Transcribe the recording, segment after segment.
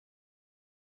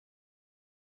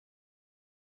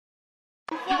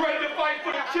You ready to fight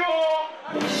for the cure?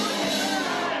 You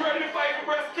ready to fight for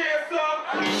breast cancer?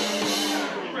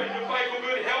 You ready to fight for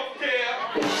good health care?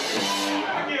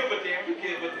 I give a damn, you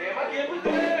give a damn, I give a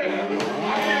damn.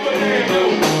 I give a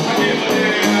damn, I give a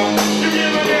damn. You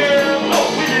give a damn,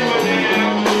 oh, we give a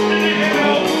damn. You didn't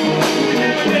know, you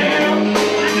give a damn.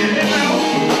 You didn't know,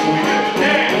 we give a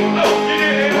damn. No, you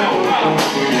didn't know,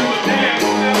 we give a damn.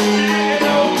 You didn't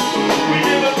know, we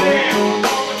give a damn.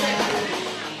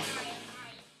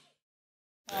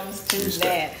 I was too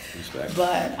bad.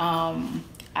 But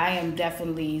I am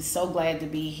definitely so glad to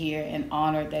be here and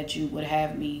honored that you would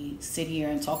have me sit here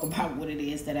and talk about what it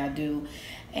is that I do.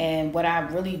 And what I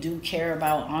really do care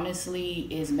about, honestly,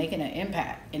 is making an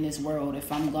impact in this world.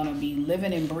 If I'm going to be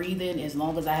living and breathing, as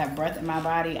long as I have breath in my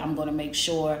body, I'm going to make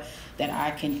sure that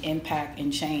I can impact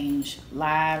and change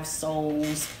lives,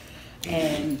 souls,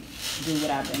 and do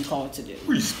what I've been called to do.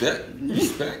 Respect.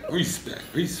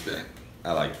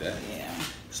 I like that. Yeah.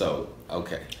 So,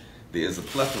 okay. There's a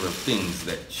plethora of things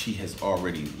that she has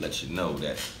already let you know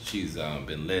that she's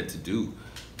been led to do.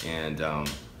 And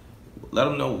let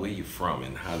them know where you're from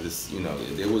and how this,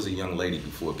 there was a young lady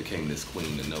before it became this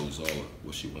queen that knows all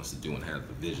what she wants to do and have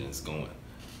the visions going.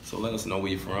 So let us know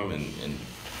where you're from and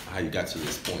how you got to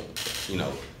this point, in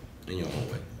your own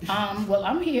way. Well,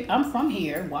 I'm from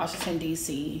here, Washington,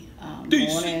 D.C.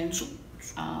 Born and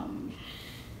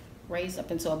raised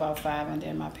up until about 5, and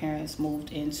then my parents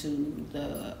moved into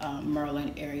the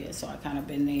Maryland area, so I kind of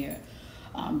been there,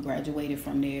 graduated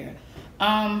from there.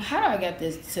 How did I get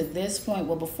to this point?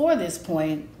 Well, before this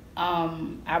point,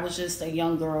 I was just a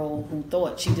young girl who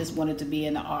thought she just wanted to be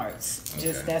in the arts.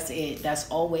 Okay. That's it. That's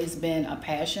always been a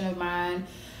passion of mine.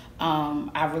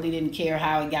 I really didn't care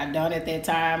how it got done at that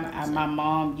time. My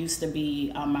mom used to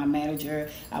be my manager.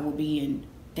 I would be in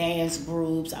dance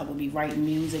groups. I would be writing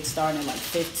music starting at like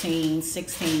 15,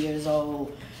 16 years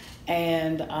old.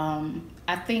 And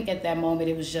I think at that moment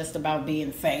it was just about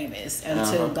being famous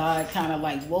until God kind of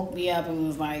like woke me up and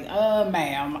was like,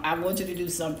 ma'am, I want you to do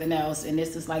something else. And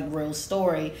this is like real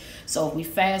story. So we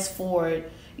fast forward,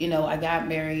 I got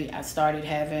married. I started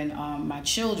having my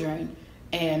children.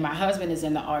 And my husband is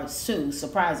in the arts too,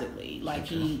 surprisingly. Like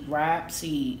he raps,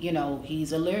 he's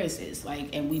a lyricist.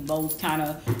 And we both kind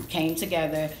of came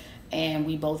together and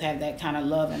we both have that kind of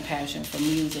love and passion for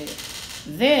music.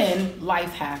 Then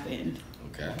life happened.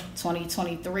 Okay.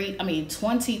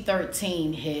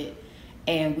 2013 hit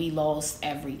and we lost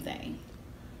everything.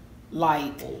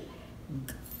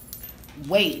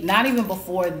 Wait, not even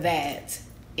before that.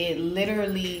 It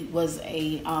literally was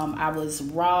I was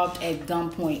robbed at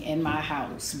gunpoint in my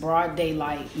house, broad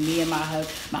daylight. Me and my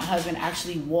husband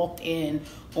actually walked in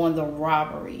on the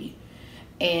robbery,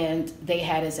 and they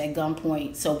had us at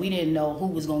gunpoint. So we didn't know who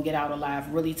was gonna get out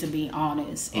alive, really, to be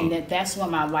honest. And that's when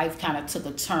my life kind of took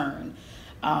a turn.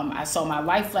 I saw my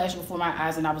life flash before my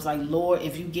eyes, and I was like, Lord,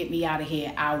 if you get me out of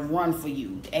here, I'll run for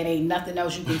you. It ain't nothing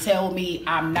else you can tell me.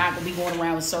 I'm not going to be going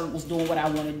around in circles doing what I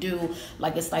want to do.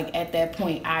 It's like at that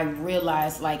point, I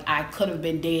realized I could have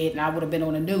been dead, and I would have been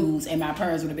on the news, and my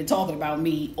parents would have been talking about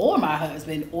me or my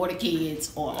husband or the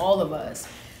kids or all of us.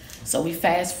 So we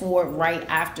fast forward right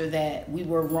after that. We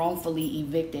were wrongfully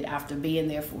evicted after being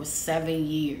there for 7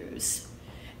 years.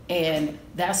 And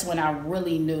that's when I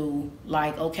really knew,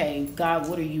 okay, God,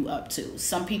 what are you up to?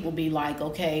 Some people be like,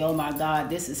 okay, oh my God,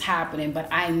 this is happening. But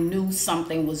I knew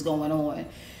something was going on.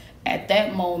 At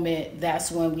that moment,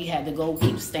 that's when we had to go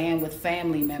keep staying with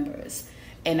family members.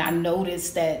 And I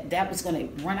noticed that was going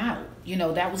to run out.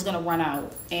 That was going to run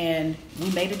out. And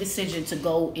we made a decision to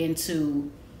go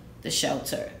into the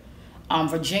shelter.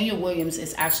 Virginia Williams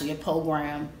is actually a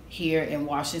program here in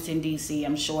Washington, D.C.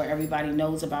 I'm sure everybody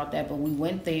knows about that, but we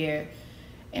went there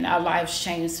and our lives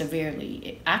changed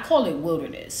severely. I call it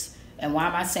wilderness. And why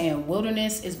am I saying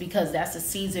wilderness? Is because that's a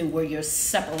season where you're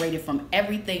separated from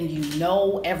everything you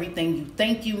know, everything you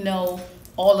think you know,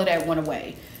 all of that went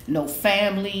away. No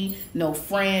family, no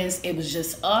friends. It was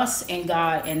just us and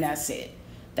God, and that's it.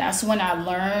 That's when I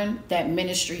learned that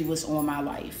ministry was on my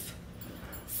life.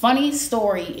 Funny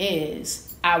story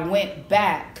is, I went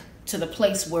back to the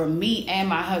place where me and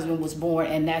my husband was born,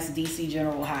 and that's DC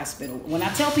General Hospital. When I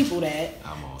tell people that,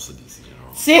 I'm also DC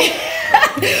General. See,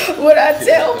 when I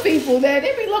tell people that,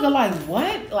 they be looking like,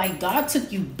 what? God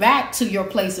took you back to your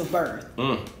place of birth.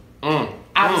 I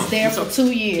was there for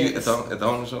 2 years. At the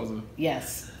home shelter?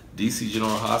 Yes. DC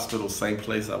General Hospital, same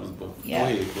place I was born. Yeah.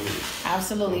 Go ahead.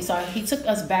 Absolutely. So he took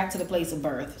us back to the place of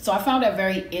birth. So I found that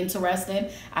very interesting.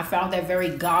 I found that very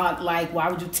God-like. Why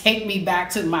would you take me back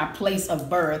to my place of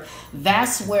birth?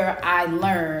 That's where I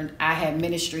learned I had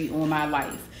ministry on my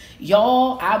life.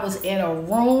 Y'all, I was in a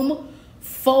room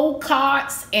 4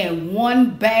 cots, and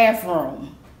 1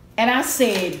 bathroom. And I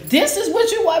said, this is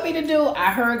what you want me to do?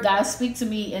 I heard God speak to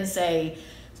me and say,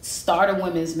 start a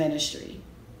women's ministry.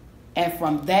 And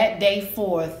from that day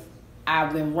forth,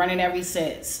 I've been running ever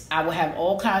since. I would have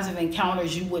all kinds of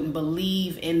encounters you wouldn't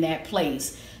believe in that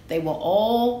place. They were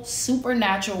all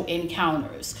supernatural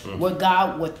encounters where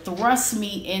God would thrust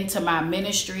me into my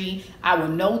ministry. I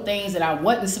would know things that I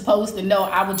wasn't supposed to know.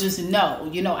 I would just know.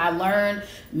 You know, I learned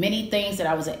many things, that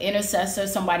I was an intercessor,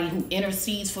 somebody who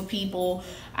intercedes for people.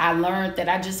 I learned that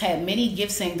I just had many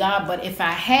gifts in God. But if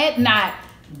I had not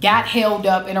got held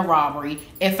up in a robbery,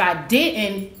 if I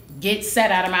didn't get set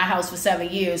out of my house for 7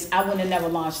 years, I would have never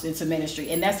launched into ministry.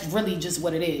 And that's really just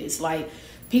what it is. Like,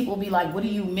 people be like, what do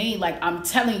you mean? Like, I'm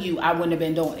telling you, I wouldn't have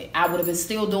been doing it. I would have been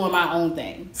still doing my own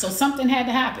thing. So something had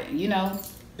to happen, you know?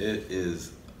 It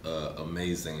is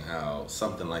amazing how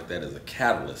something like that is a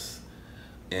catalyst,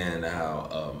 and how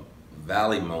a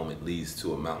valley moment leads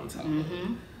to a mountaintop.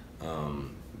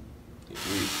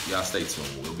 Y'all stay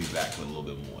tuned. We'll be back with a little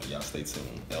bit more. Y'all stay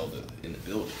tuned. Elder in the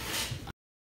building.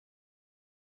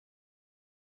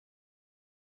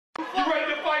 You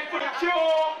ready to fight for the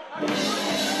cure? You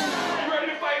ready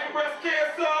to fight for breast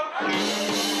cancer?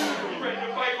 You ready to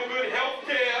fight for good health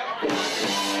care?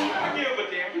 I give a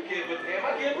damn, you give a damn,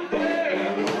 I give a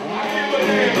damn. I give a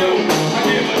damn, I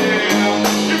give a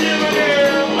damn. You give a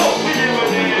damn, oh, we give a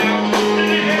damn. You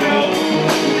didn't know,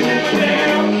 you give a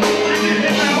damn. You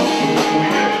didn't know, we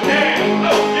give a damn.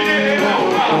 Oh, you didn't know,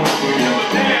 we give a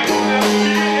damn.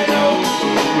 You didn't know,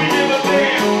 we give a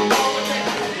damn.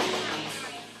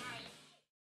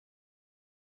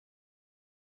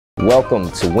 Welcome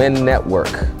to Win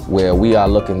Network, where we are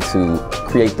looking to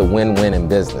create the win-win in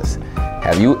business.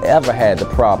 Have you ever had the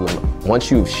problem,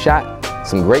 once you've shot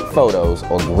some great photos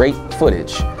or great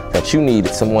footage, that you need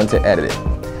someone to edit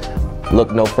it?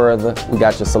 Look no further, we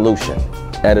got your solution.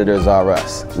 Editors are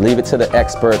us. Leave it to the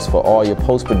experts for all your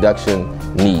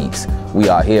post-production needs. We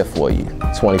are here for you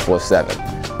 24/7.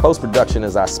 Post-production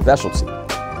is our specialty,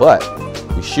 but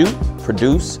we shoot,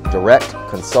 produce, direct,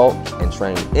 consult, and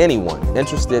train anyone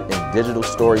interested in digital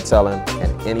storytelling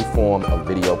and any form of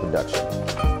video production.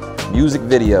 Music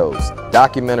videos,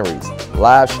 documentaries,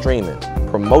 live streaming,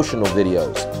 promotional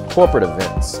videos, corporate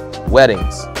events,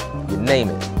 weddings, you name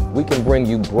it. We can bring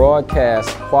you broadcast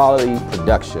quality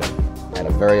production at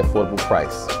a very affordable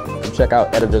price. Come check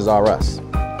out Editors R Us.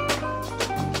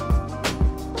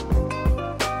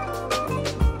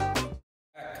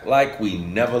 Like we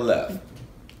never left.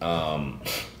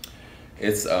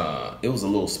 It was a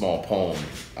little small poem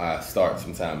I start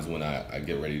sometimes when I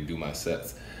get ready to do my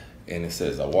sets, and it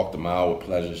says, I walked a mile with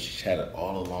pleasure, she chatted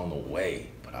all along the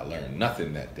way, but I learned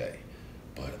nothing that day.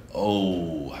 But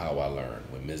oh, how I learned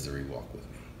when misery walked with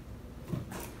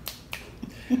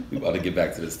me. We about to get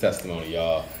back to this testimony,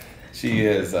 y'all. She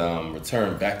has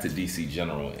returned back to DC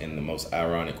General in the most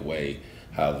ironic way,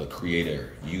 how the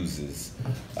Creator uses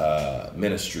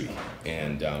ministry,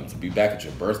 and to be back at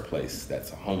your birthplace,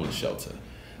 that's a homeless shelter.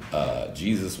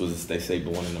 Jesus was, they say,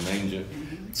 born in a manger.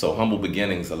 So humble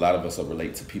beginnings, a lot of us will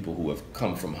relate to people who have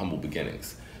come from humble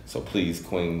beginnings. So please,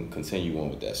 Queen, continue on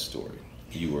with that story.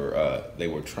 You were, they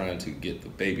were trying to get the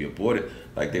baby aborted,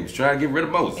 like they was trying to get rid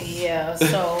of Moses. Yeah,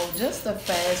 so just to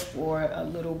fast forward a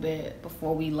little bit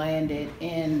before we landed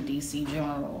in DC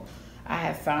General, I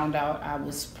had found out I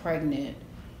was pregnant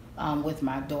with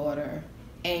my daughter.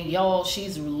 And y'all,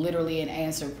 she's literally an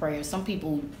answered prayer. Some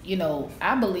people, you know,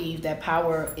 I believe that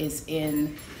power is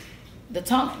in the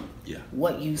tongue. Yeah.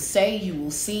 What you say, you will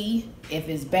see, if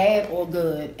it's bad or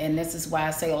good. And this is why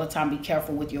I say all the time, be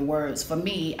careful with your words. For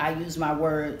me, I use my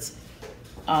words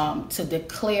to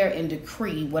declare and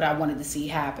decree what I wanted to see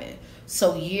happen.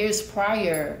 So years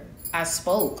prior, I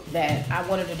spoke that I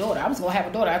wanted a daughter. I was going to have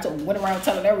a daughter. I went around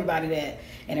telling everybody that.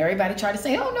 And everybody tried to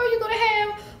say, oh, no, you're going to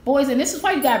have boys. And this is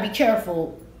why you got to be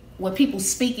careful with people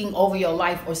speaking over your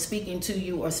life or speaking to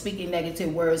you or speaking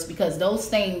negative words, because those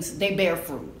things, they bear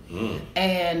fruit.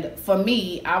 And for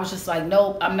me, I was just like,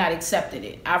 nope, I'm not accepting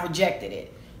it. I rejected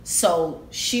it. So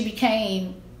she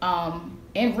became,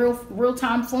 in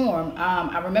real-time form,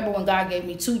 I remember when God gave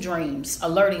me 2 dreams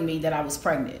alerting me that I was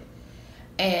pregnant.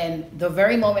 And the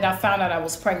very moment I found out I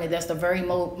was pregnant, that's the very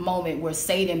moment where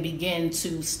Satan began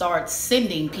to start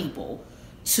sending people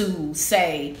to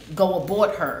say, go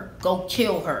abort her, go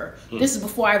kill her. This is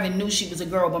before I even knew she was a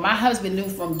girl, but my husband knew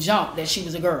from jump that she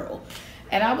was a girl.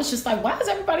 And I was just like, why is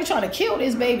everybody trying to kill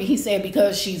this baby? He said,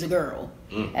 because she's a girl.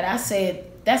 And I said,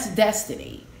 that's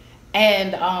destiny.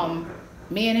 And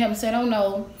me and him said, oh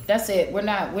no, that's it. We're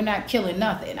not killing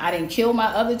nothing. I didn't kill my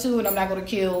other two, and I'm not gonna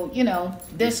kill, you know,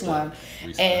 this one.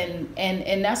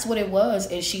 And that's what it was.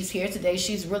 And she's here today.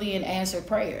 She's really an answered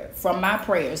prayer from my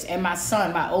prayers. And my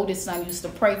son, my oldest son, used to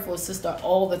pray for a sister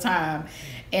all the time.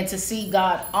 And to see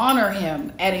God honor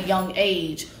him at a young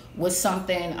age was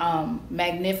something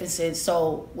magnificent.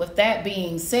 So with that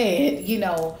being said, you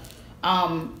know,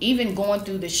 even going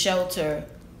through the shelter,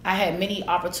 I had many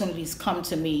opportunities come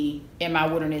to me in my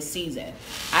wilderness season.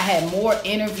 I had more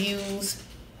interviews.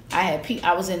 I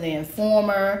was in the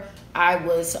Informer. I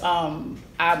was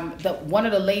one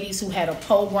of the ladies who had a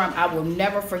program. I will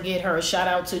never forget her. Shout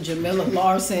out to Jamila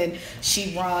Larson.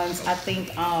 She runs, I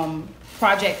think,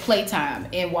 Project Playtime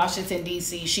in Washington,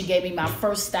 D.C. She gave me my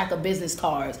first stack of business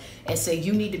cards and said,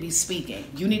 you need to be speaking.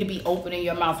 You need to be opening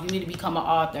your mouth. You need to become an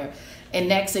author. And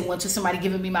next it went to somebody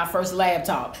giving me my first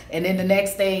laptop. And then the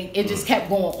next thing, it just kept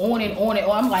going on and on and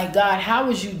on. I'm like, God,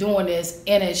 how is you doing this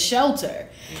in a shelter?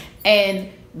 And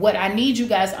what I need you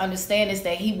guys to understand is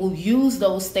that he will use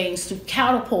those things to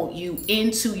catapult you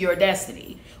into your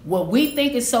destiny. What we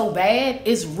think is so bad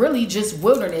is really just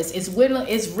wilderness. It's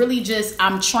really just,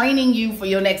 I'm training you for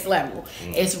your next level.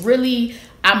 It's really,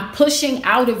 I'm pushing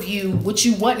out of you what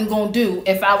you wasn't gonna do.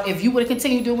 If you would have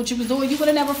continued doing what you was doing, you would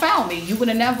have never found me. You would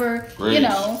have never, you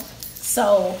know.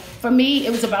 So for me,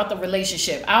 it was about the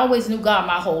relationship. I always knew God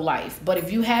my whole life. But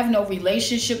if you have no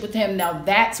relationship with him, now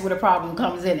that's where the problem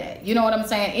comes in at. You know what I'm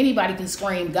saying? Anybody can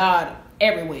scream God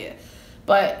everywhere.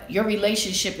 But your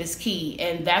relationship is key.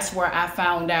 And that's where I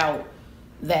found out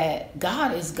that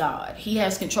God is God. He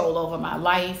has control over my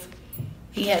life.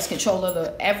 He has control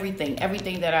over everything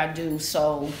that I do.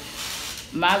 So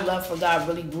my love for God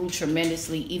really grew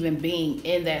tremendously, even being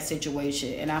in that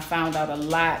situation. And I found out a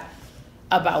lot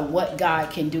about what God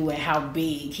can do and how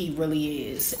big he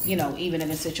really is, you know, even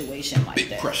in a situation like that.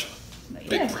 Big pressure.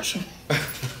 Big pressure.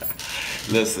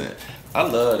 Listen, I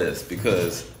love this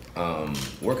because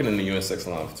working in the unisex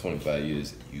salon for 25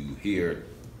 years, you hear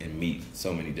and meet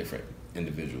so many different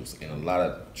individuals, and a lot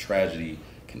of tragedy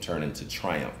can turn into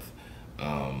triumph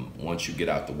once you get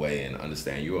out the way and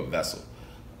understand you're a vessel.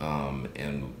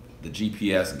 And the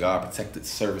GPS, God Protected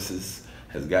Services,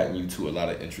 has gotten you to a lot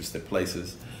of interesting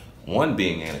places. One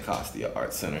being Anacostia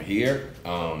Art Center here.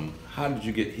 How did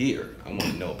you get here? I want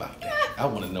to know about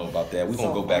that. We're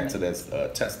going to go back to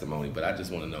that testimony, but I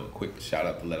just want to know a quick shout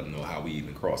out to let them know how we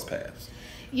even cross paths.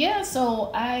 Yeah, so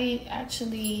I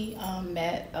actually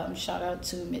met, shout out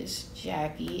to Miss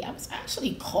Jackie. I was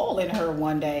actually calling her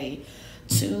one day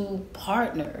to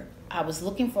partner. I was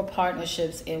looking for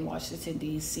partnerships in Washington,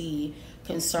 D.C.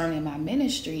 concerning my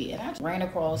ministry, and I ran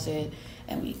across it,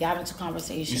 and we got into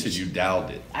conversation. You said you dialed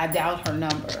it. I dialed her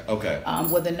number. Okay.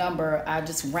 With a number, I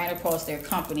just ran across their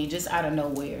company just out of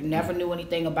nowhere. Never knew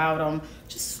anything about them.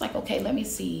 Just like, okay, let me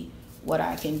see what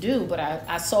I can do. But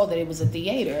I saw that it was a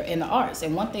theater in the arts.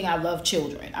 And one thing, I love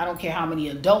children. I don't care how many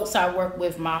adults I work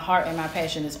with. My heart and my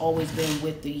passion has always been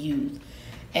with the youth.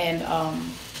 And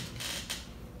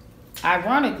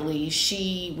ironically,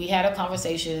 we had a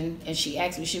conversation, and she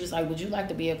asked me, she was like, would you like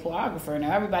to be a choreographer?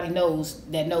 Now, everybody knows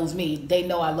me, they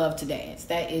know I love to dance.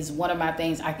 That is one of my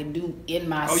things I can do in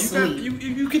my sleep.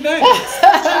 You can dance.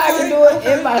 I can do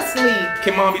it in my sleep.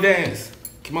 Can mommy dance?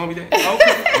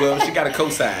 Okay. Well, she got a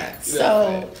cosign.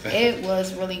 So it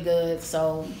was really good.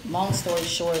 So long story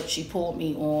short, she pulled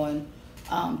me on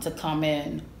to come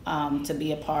in to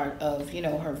be a part of, you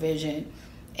know, her vision.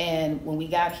 And when we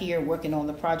got here working on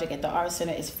the project at the Art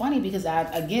Center, it's funny because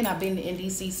I've been in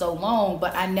DC so long,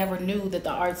 but I never knew that the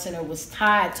Art Center was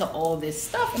tied to all this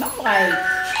stuff. And I'm like,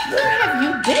 where have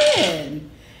you been,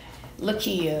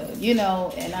 Lakia? You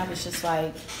know, and I was just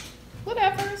like,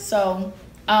 whatever. So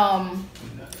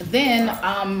then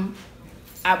I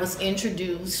was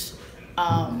introduced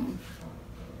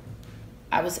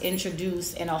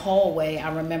in a hallway.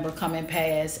 I remember coming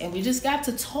past, and we just got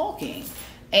to talking.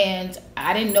 And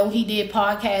I didn't know he did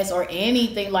podcasts or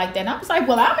anything like that. And I was like,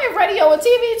 well, I'm in radio and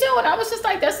TV too. And I was just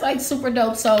like, that's like super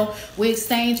dope. So we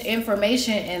exchanged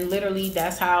information, and literally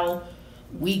that's how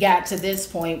we got to this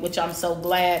point, which I'm so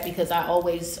glad, because I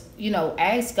always, you know,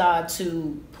 ask God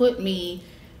to put me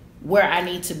where I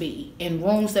need to be, in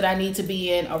rooms that I need to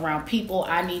be in, around people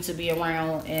I need to be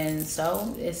around. And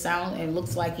so it sounds and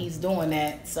looks like he's doing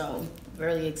that. So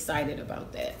really excited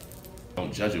about that.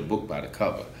 Don't judge a book by the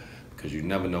cover, because you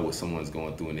never know what someone's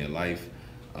going through in their life.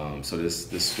 So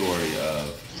this story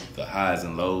of the highs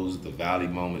and lows, the valley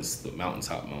moments, the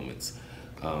mountaintop moments.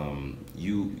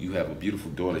 You have a beautiful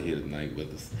daughter here tonight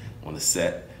with us on the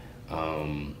set.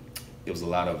 It was a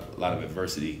lot of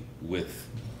adversity with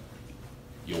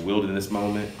your wilderness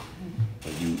moment,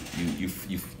 but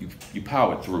you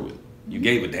powered through it. You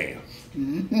gave a damn.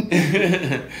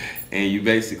 And you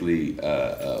basically,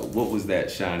 what was that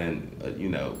shining,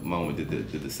 moment?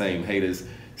 Did the same haters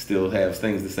still have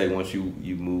things to say once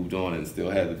you moved on and still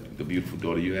have the beautiful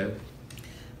daughter you have?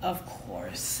 Of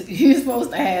course. You're supposed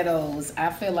to have those.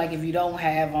 I feel like if you don't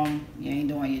have them, you ain't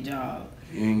doing your job.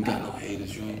 You ain't got no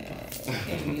haters, you ain't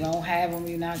If you don't have them,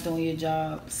 you're not doing your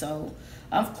job. So,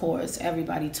 of course,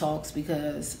 everybody talks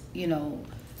because,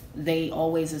 they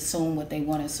always assume what they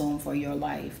want to assume for your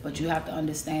life. But you have to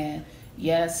understand,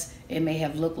 yes, it may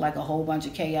have looked like a whole bunch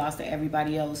of chaos to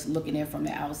everybody else looking in from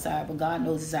the outside, but God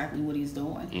knows exactly what he's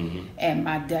doing. Mm-hmm. And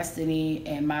my destiny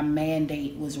and my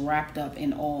mandate was wrapped up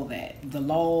in all that. The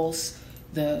loss,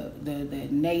 the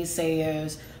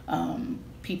naysayers,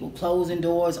 people closing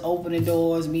doors, opening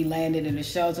doors, me landing in the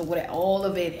shelter, whatever, all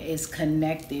of it is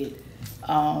connected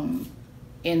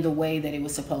in the way that it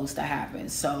was supposed to happen.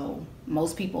 So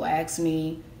most people ask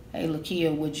me, hey,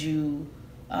 Lakia, would you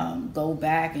go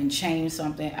back and change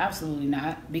something? Absolutely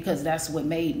not, because that's what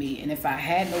made me. And if I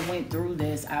hadn't went through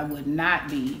this, I would not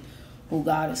be who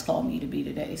God has called me to be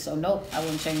today. So nope, I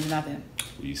wouldn't change nothing.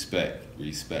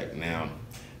 Respect. Now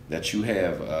that you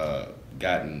have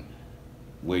gotten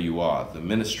where you are, the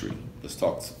ministry, let's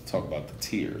talk about the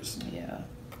tears. Yeah.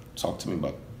 Talk to me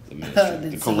about the ministry,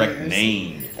 the correct tears.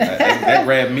 name. That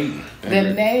grabbed me.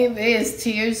 The name is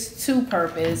Tears to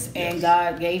Purpose, and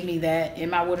God gave me that in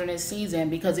my wilderness season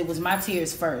because it was my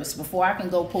tears first. Before I can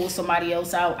go pull somebody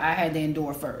else out, I had to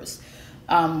endure first.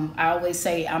 I always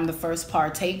say I'm the first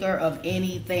partaker of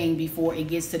anything before it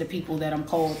gets to the people that I'm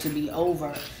called to be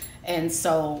over. And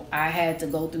so I had to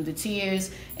go through the tears,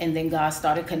 and then God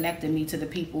started connecting me to the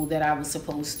people that I was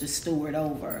supposed to steward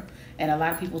over. And a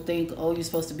lot of people think, oh, you're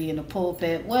supposed to be in the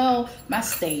pulpit. Well, my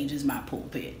stage is my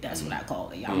pulpit. That's what I call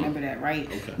it. Y'all remember that, right?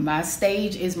 Okay. My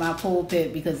stage is my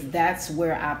pulpit because that's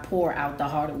where I pour out the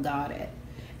heart of God at.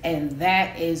 And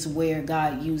that is where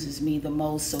God uses me the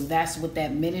most. So that's what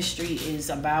that ministry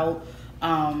is about.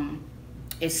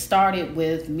 It started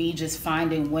with me just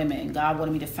finding women. God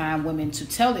wanted me to find women to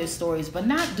tell their stories, but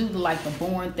not do the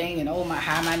boring thing and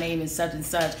hi, my name is such and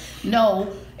such.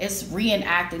 No, it's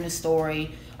reenacting the story.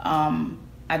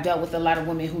 I dealt with a lot of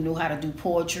women who knew how to do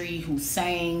poetry, who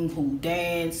sang, who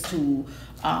danced, who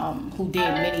did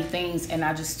many things, and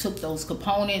I just took those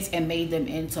components and made them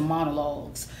into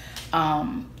monologues.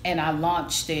 And I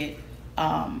launched it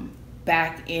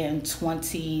back in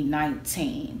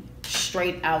 2019.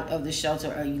 Straight out of the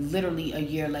shelter, literally a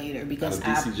year later, because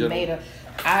I made her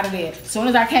out of there. As soon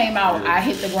as I came out, I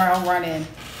hit the ground running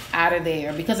out of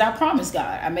there because I promised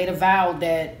God. I made a vow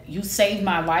that you saved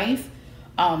my life.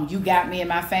 You got me and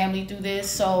my family through this.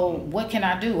 So what can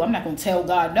I do? I'm not going to tell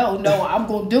God no, I'm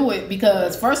going to do it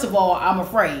because first of all, I'm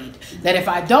afraid that if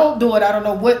I don't do it, I don't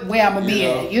know where I'm going to be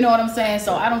at. You know what I'm saying?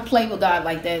 So I don't play with God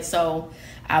like that. So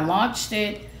I launched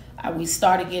it. We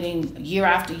started getting year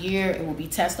after year. It will be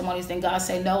testimonies. Then God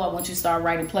said, no, I want you to start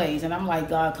writing plays. And I'm like,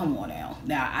 God, come on now.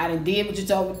 Now, I did what you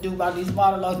told me to do about these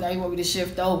monologues. Now you want me to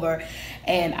shift over.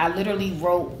 And I literally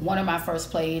wrote one of my first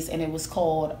plays, and it was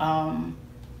called,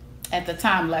 at the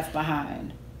time, Left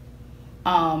Behind.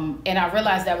 And I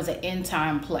realized that was an end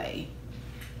time play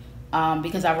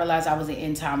because I realized I was an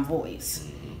end time voice.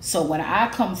 So when I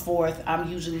come forth,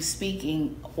 I'm usually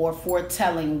speaking or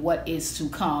foretelling what is to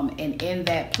come. And in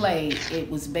that play,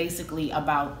 it was basically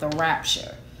about the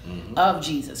rapture of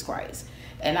Jesus Christ.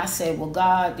 And I said, well,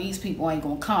 God, these people ain't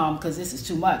going to come because this is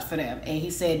too much for them. And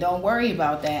he said, don't worry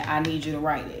about that. I need you to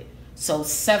write it. So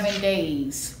 7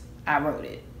 days, I wrote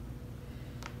it.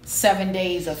 7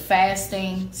 days of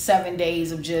fasting, 7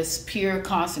 days of just pure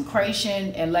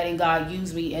consecration and letting God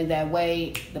use me in that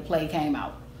way. The play came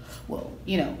out. Well,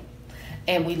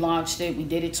 and we launched it. We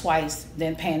did it twice.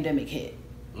 Then pandemic hit.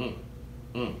 And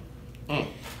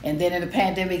then in the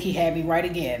pandemic, he had me write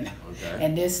again. Okay.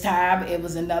 And this time it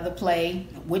was another play,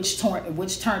 which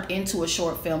turned into a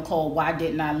short film called Why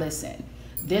Didn't I Listen?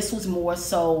 This was more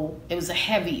so, it was a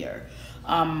heavier.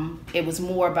 It was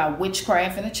more about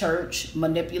witchcraft in the church,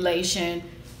 manipulation,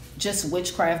 just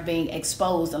witchcraft being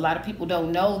exposed. A lot of people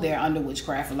don't know they're under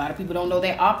witchcraft. A lot of people don't know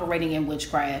they're operating in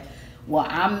witchcraft. Well,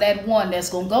 I'm that one that's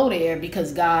going to go there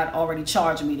because God already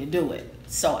charged me to do it.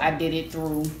 So I did it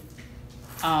through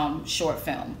short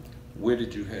film. Where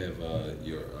did you have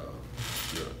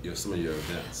some of your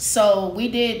events? So we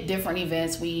did different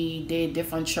events. We did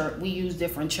different church. We used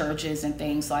different churches and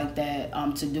things like that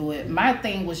to do it. My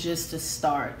thing was just to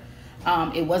start.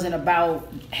 It wasn't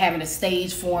about having a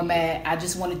stage format. I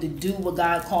just wanted to do what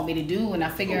God called me to do, and I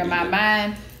figured in my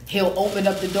mind, he'll open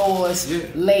up the doors Yeah.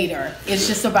 later. It's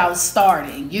just about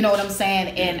starting. You know what I'm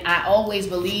saying? And I always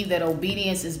believe that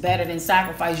obedience is better than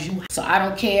sacrifice. So I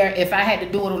don't care if I had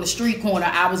to do it on the street corner,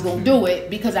 I was gonna do it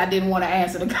because I didn't want to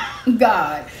answer to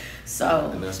God.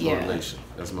 So and that's motivation.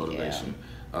 That's motivation.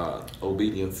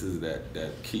 Obedience is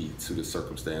that key to the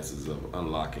circumstances of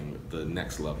unlocking the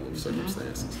next level of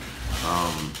circumstances.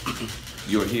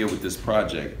 You're here with this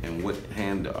project, and what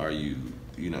hand are you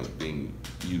being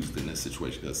used in this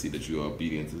situation? I see that you are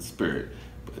obedient to the Spirit,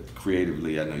 but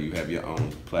creatively, I know you have your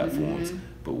own platforms.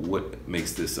 But what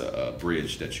makes this a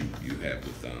bridge that you have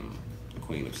with the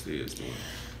Queen Upstairs doing?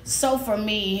 So for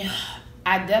me,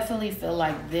 I definitely feel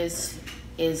like this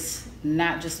is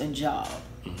not just a job.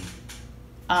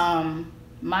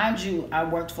 Mind you, I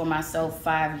worked for myself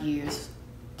 5 years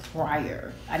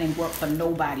prior. I didn't work for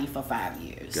nobody for 5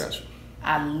 years. Gotcha.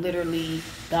 I literally,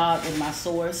 God is my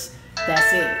source.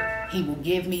 That's it. He will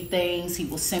give me things. He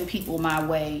will send people my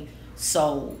way.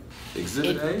 So it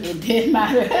didn't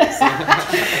matter.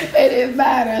 It didn't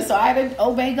matter. So I didn't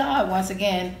obey God once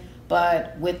again.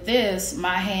 But with this,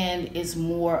 my hand is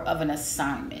more of an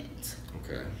assignment.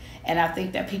 Okay. And I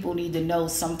think that people need to know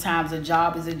sometimes a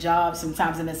job is a job,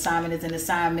 sometimes an assignment is an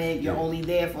assignment. You're only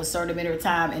there for a certain amount of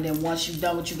time, and then once you've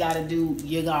done what you got to do,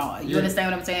 you're gone. You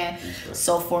understand what I'm saying? Right.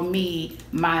 So for me,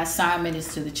 my assignment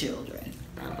is to the children.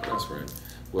 I know, that's right.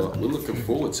 Well, we're looking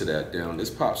forward to that. This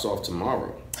pops off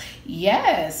tomorrow.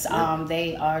 Yes,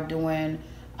 they are doing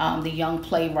the young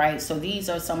playwright. So these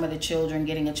are some of the children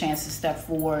getting a chance to step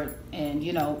forward and,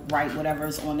 write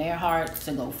whatever's on their heart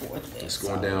to go forth with. It's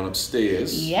going down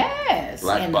upstairs. Yes.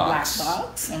 Black box. The black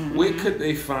box. Where could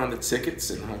they find the tickets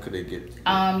and how could they get?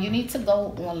 You need to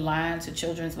go online to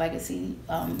Children's Legacy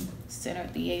Center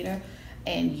Theater,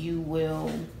 and you will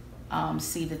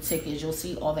see the tickets. You'll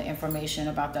see all the information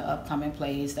about the upcoming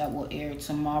plays that will air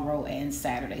tomorrow and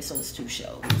Saturday. So it's 2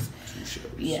 shows. 2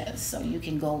 shows. Yes, so you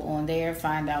can go on there,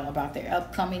 find out about their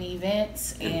upcoming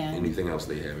events and anything else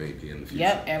they have maybe in the future.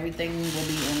 Yep, everything will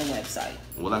be on the website.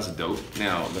 Well, that's dope.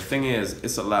 Now, the thing is,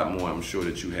 it's a lot more I'm sure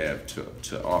that you have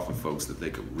to offer folks that they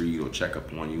could read or check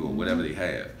up on you or whatever they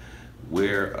have.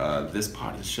 Where this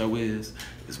part of the show is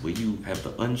where you have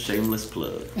the unshameless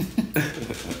plug.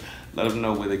 Let them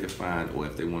know where they can find, or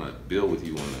if they want to build with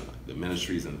you on the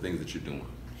ministries and things that you're doing.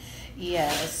 Yeah,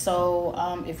 so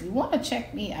if you want to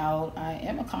check me out, I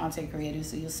am a content creator,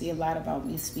 so you'll see a lot about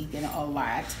me speaking a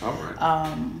lot. All right.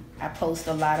 I post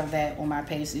a lot of that on my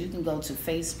page, so you can go to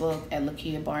Facebook at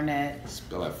Lakia Barnett.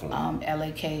 Spell that for me.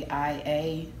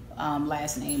 Lakia.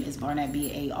 Last name is Barnett,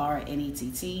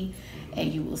 Barnett,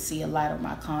 and you will see a lot of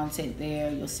my content there.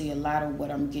 You'll see a lot of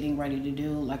what I'm getting ready to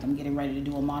do. Like I'm getting ready to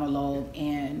do a monologue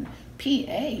in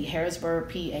PA, Harrisburg,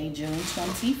 PA, June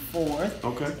 24th.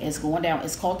 Okay. It's going down.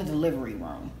 It's called The Delivery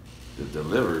Room. The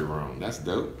Delivery Room. That's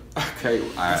dope. Okay.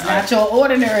 It's not your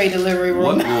ordinary delivery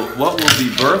room. What will be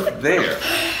birthed there?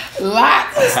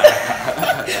 Lots.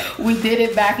 We did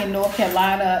it back in North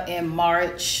Carolina in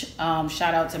March.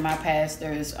 Shout out to my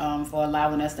pastors for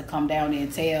allowing us to come down there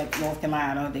and tell North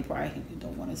Carolina. They probably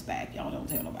don't want us back. Y'all don't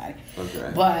tell nobody.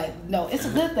 Okay. But no, it's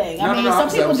a good thing. Some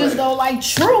people just don't like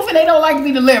truth and they don't like to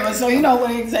be delivered. So you know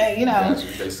what I'm saying, and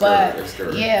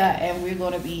we're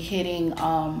going to be hitting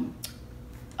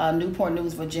Newport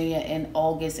News, Virginia in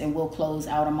August, and we'll close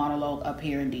out a monologue up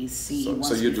here in DC.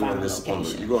 So you're doing this on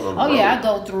the road?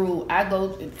 I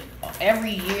go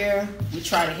every year. We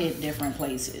try to hit different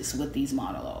places with these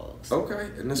monologues.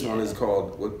 Okay, and this one is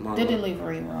called what monologue? The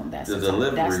Delivery Room. That's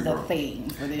the theme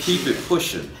for this. Keep it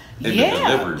pushing.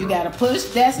 You got to push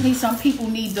destiny. Some people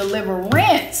need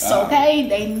deliverance. Okay,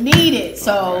 they need it.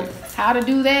 So how to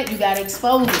do that? You got to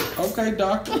expose it. Okay,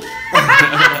 doctor.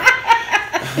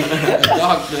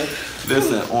 Doctor.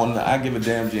 Listen, on the I Give a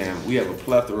Damn Jam, we have a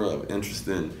plethora of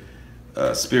interesting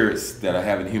spirits that are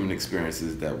having human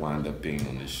experiences that wind up being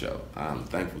on this show. I'm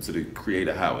thankful to the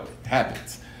Creator how it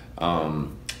happens.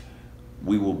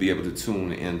 We will be able to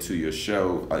tune into your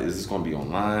show. Is this going to be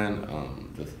online?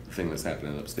 The thing that's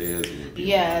happening upstairs?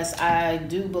 Yes, I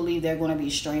do believe they're going to be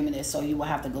streaming it, so you will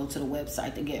have to go to the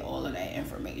website to get all of that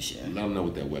information. Let them know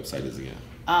what that website is again.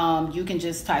 You can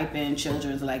just type in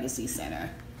Children's Legacy Center.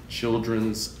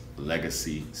 Children's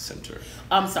Legacy Center.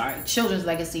 I'm sorry, Children's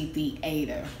Legacy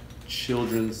Theater.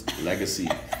 Children's Legacy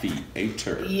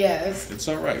Theater. Yes. It's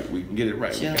all right. We can get it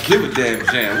right. Give a damn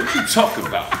jam. What you talking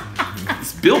about?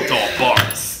 It's built off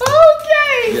bars.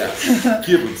 Okay. Yeah.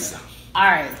 Give it some. All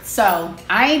right. So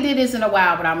I ain't did this in a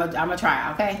while, but I'm gonna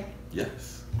try. Okay.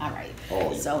 Yes. All right.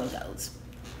 Oh, so it goes.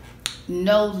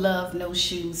 No love, no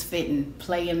shoes fitting.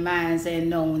 Playing minds and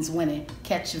no one's winning.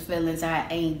 Catching feelings, I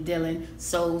ain't dealing.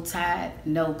 Soul tied,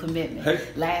 no commitment. Hey.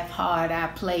 Laugh hard, I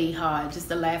play hard. Just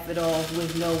to laugh it off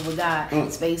with no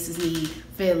regard. Spaces need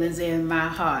feelings in my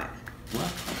heart.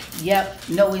 What? Yep,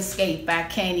 no escape, I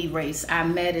can't erase. I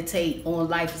meditate on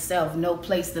life itself, no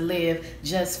place to live,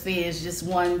 just fears. Just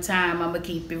one time, I'ma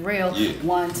keep it real. Yeah.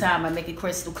 One time, I make it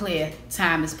crystal clear.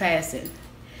 Time is passing.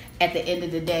 At the end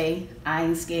of the day, I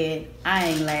ain't scared, I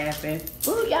ain't laughing.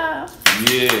 Ooh, y'all.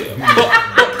 Yeah.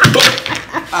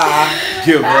 I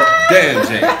give a damn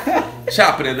jam.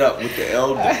 Chopping it up with the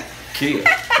elder kid.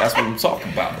 That's what I'm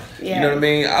talking about. Yeah. You know what I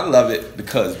mean? I love it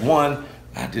because, one,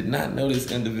 I did not know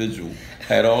this individual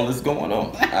had all this going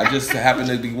on. I just happened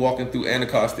to be walking through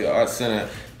Anacostia Arts Center,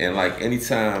 and like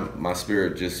anytime my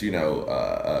spirit just, you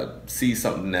know, sees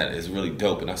something that is really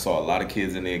dope, and I saw a lot of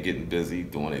kids in there getting busy,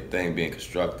 doing their thing, being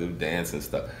constructive, dancing and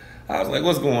stuff. I was like,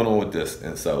 what's going on with this?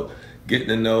 And so getting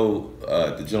to know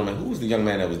the gentleman, who was the young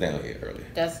man that was down here earlier?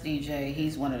 That's DJ.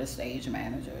 He's one of the stage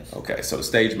managers. Okay, so the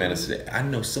stage manager said, I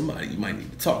know somebody you might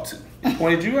need to talk to. He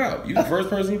pointed you out. You the first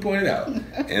person he pointed out.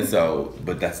 And so,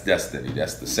 but that's destiny.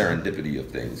 That's the serendipity of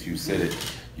things. You said it.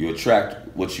 You attract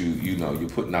what you know, you're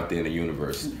putting out there in the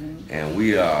universe. And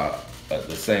we are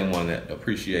the same one that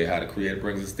appreciate how the Creator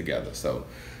brings us together. So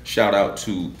shout out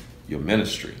to your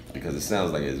ministry, because it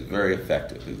sounds like it's very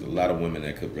effective. There's a lot of women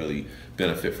that could really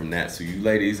benefit from that. So you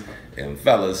ladies and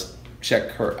fellas,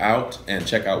 check her out and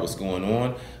check out what's going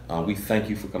on. We thank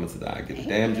you for coming to the I Give a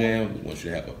Damn Jam. We want you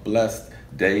to have a blessed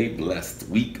day, blessed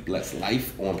week, blessed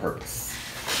life on purpose.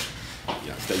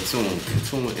 Yeah, stay tuned.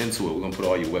 Tune into it. We're gonna put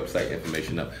all your website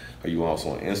information up. Are you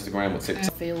also on Instagram or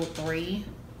TikTok? Field 3.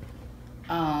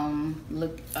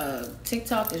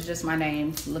 TikTok is just my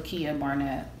name, Lakia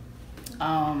Barnett.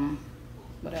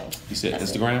 What else? You said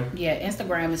Instagram? Yeah,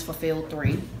 Instagram is Fulfilled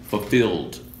 3.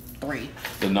 Fulfilled 3.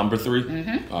 The number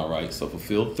 3? All right, so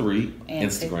Fulfilled 3, And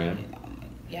Instagram.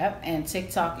 Yep, and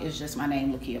TikTok is just my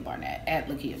name, Lakia Barnett, at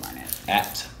Lakia Barnett.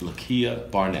 At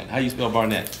Lakia Barnett. How you spell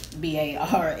Barnett?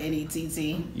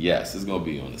 B-A-R-N-E-T-T. Yes, it's gonna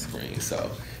be on the screen. So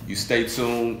you stay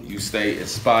tuned, you stay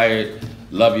inspired,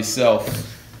 love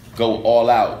yourself, go all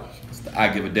out. It's the I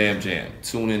Give a Damn Jam.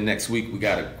 Tune in next week. We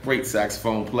got a great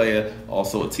saxophone player,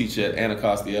 also a teacher at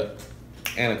Anacostia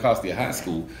High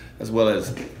School, as well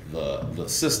as the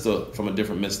sister from a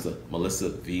different mister, Melissa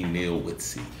V. Neal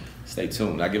Whitsey. Stay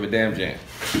tuned. I Give a Damn Jam.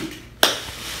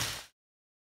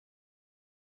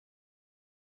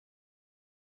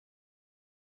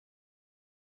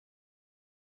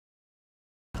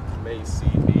 May see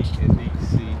me in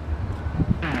DC.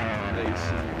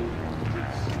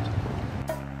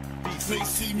 They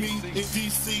see me in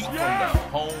DC. From the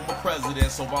home of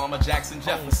presidents, Obama, Jackson,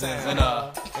 Jeffersons, and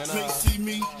they see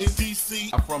me in DC.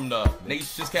 I'm from the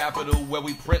nation's capital, where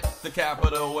we print the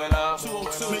capital, and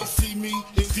they see me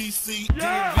in DC.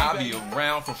 I'll be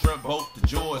around from Shrimp Boat to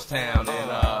Georgetown,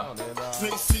 and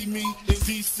they see me in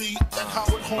DC. And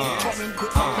Howard Homecoming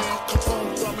with my man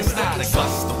Capone drumming. It's not a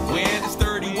gust of wind, it's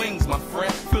 30 wings, my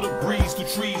friend. Feel the breeze through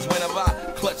trees whenever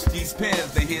I clutch these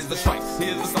pens. They hear the stripes,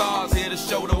 hear the stars, hear the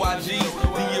show, the YG.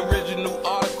 The original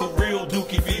article, real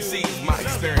Dookie VCs. My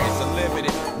experience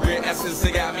unlimited, real essence,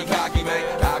 it got me cocky,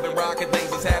 man. I've been rocking things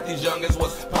since half these youngins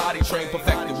was potty trained,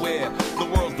 perfected where the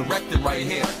world's directed right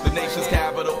here. The nation's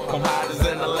capital, home hide is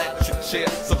an electric chair.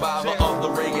 Survivor of the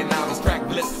Reaganomics, crack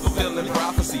bliss, fulfilling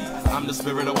prophecy. I'm the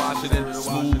spirit of Washington,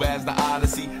 smooth as the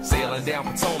Odyssey. Sailing down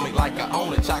Potomac like I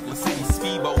own it, Chocolate City,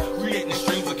 Skibo. Creating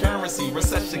streams of currency,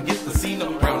 recession, get the scene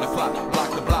up. Round the clock,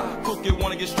 block the block. Cook it,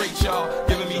 wanna get straight, y'all.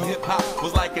 Giving me hip-hop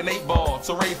was like an 8-ball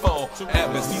to Rayfall.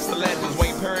 Evans, these the legends,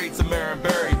 Wayne Perry to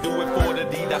Marenberry. Do it for the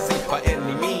deed I see by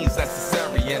any means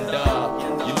necessary. And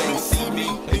you may see me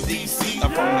in DC.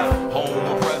 I'm from the home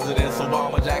of presidents,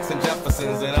 Obama, Jackson,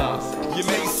 Jeffersons, and you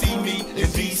may see me in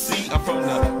DC. I'm from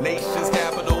the nation's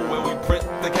capital, where we print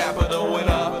the capital,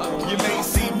 and you may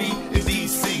see me in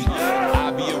DC.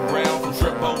 I'll be around from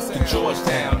Shrimp Boats to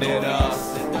Georgetown, and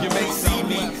you may see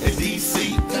me in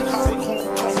DC. And Howard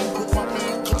Homecoming with my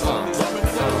man Capone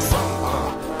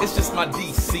drumming. It's just my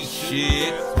DC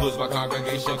shit. Hood's my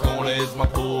congregation, corner is my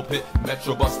pulpit.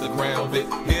 Metro bust the ground bit.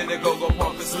 Here they go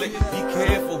pump and slick. Be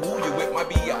careful who you with, might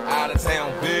be a out of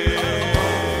town bitch.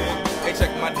 Hey,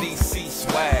 check my DC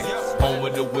swag. Home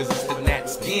with the Wizards, the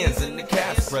Nats, Skins, and the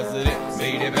Cats. President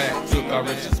made it back, took our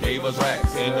riches, gave us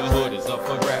racks. In the hood is up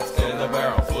for grabs, in the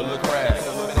barrel full of crabs.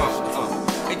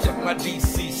 Hey, check my my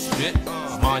DC spit.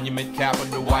 Monument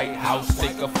Capitol, White House,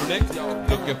 take a flick.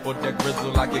 Looking for that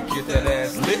grizzle, I can get that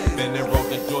ass lit. Been and road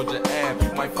to Georgia Ave,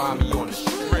 you might find me on the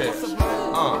strip.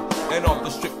 And off the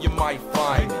strip you might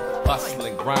find me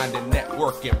hustling, grinding,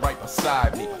 networking right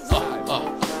beside me.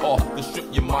 Off the strip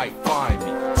you might find me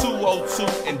 202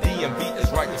 and DMV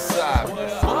is right beside me.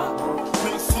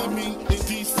 See me in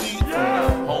DC.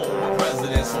 Home of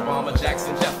presidents, Obama,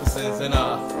 Jackson, Jeffersons, and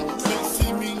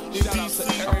See me in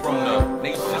DC. I'm from the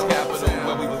nation's capital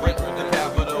where we print with the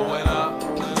capital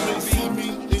and See me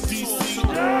in DC.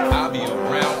 I'll be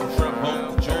around from Shrimp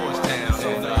Home to Georgetown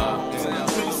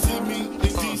and See me in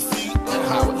DC.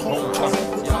 Howard Homecoming.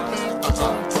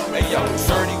 Hey yo,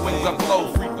 30 wins I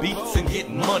flow, free beats and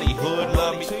getting money. Hood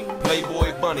love me,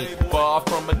 Playboy bunny, far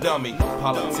from a dummy.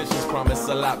 Politicians promise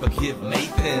a lot but give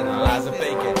Nathan lies and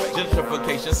bacon.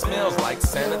 Gentrification smells like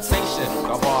sanitation.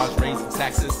 Garbage raising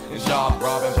taxes and job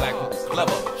robbing black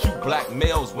clever. Shoot black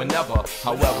males whenever.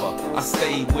 However, I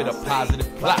stayed with a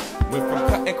positive plot. Went from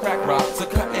cutting crack rock to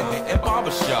cutting hair and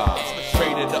barbershops.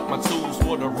 Traded up my tools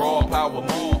for the raw power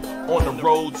move. On the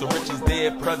road to riches,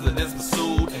 dead presidents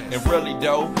pursued. And really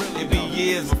though, it be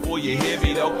years before you hear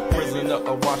me though. Prisoner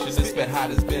of Washington, spent hot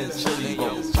as been chili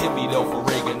rolls. Give me though for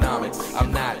Reaganomics.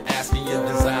 I'm not asking you to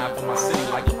design for my city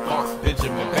like a funk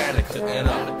Benjamin Banneker and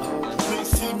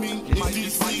See me in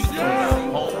DC.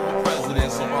 home of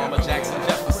presidents, Obama, Jackson,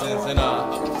 Jeffersons, and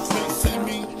See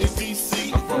me in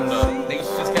DC. I'm from the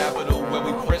nation's capital where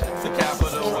we print the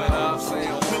capital and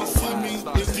See me in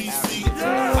DC.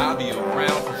 I'll be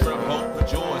around from Shrimp Hope to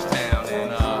Georgetown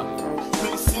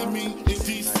and See me in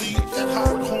DC. At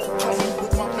Howard Homecoming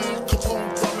with my man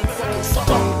Capone drumming.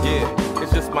 yeah,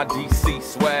 it's just my DC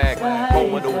swag.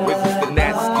 Home of the Wizards, the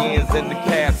Nat Skins, and the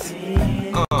Cats.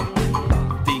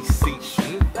 DC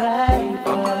shit.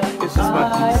 It's just my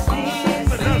DC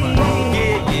shit.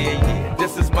 Yeah.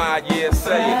 This is my year,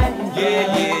 say it.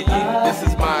 Yeah. This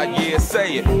is my year,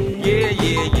 say it.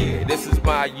 Yeah. This is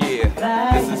my year.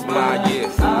 This is my year.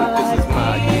 This is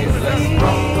my year.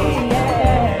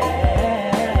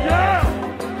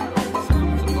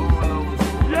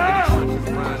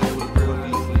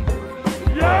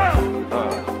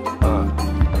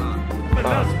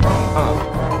 Let's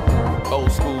rock.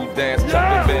 Old school dance, Chuck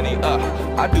and Benny.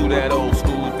 I do that old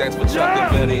school dance for Chuck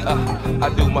and Benny. I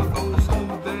do my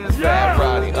Fat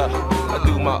Roddy. I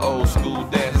do my old school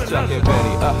dance, Chuck and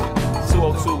Benny.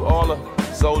 202, all the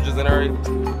soldiers and everything.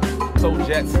 So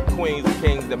jets, queens, and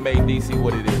kings that made DC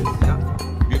what it is.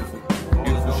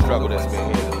 Beautiful struggle that's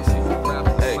been here in DC.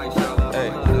 Hey,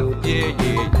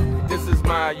 yeah. This is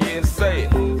my year, say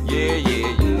it.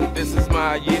 Yeah. This is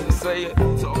my year, say it.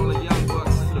 To all the young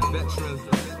bucks, the veterans,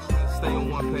 stay on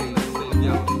one page. Stay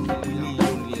together. We need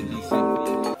unity in DC.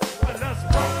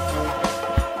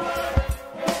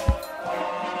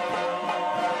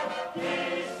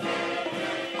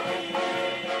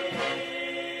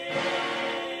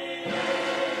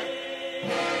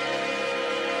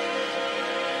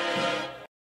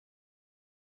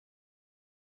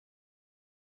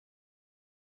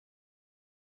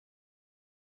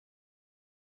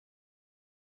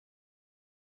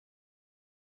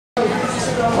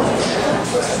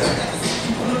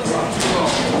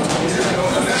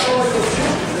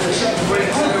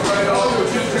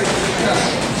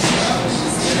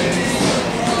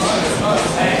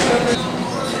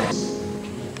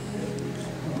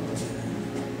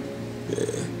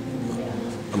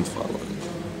 I'm following.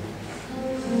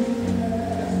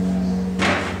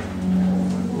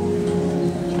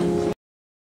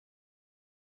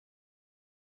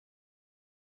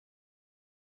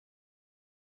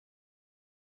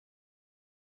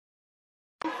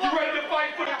 You ready to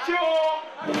fight for the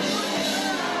cure?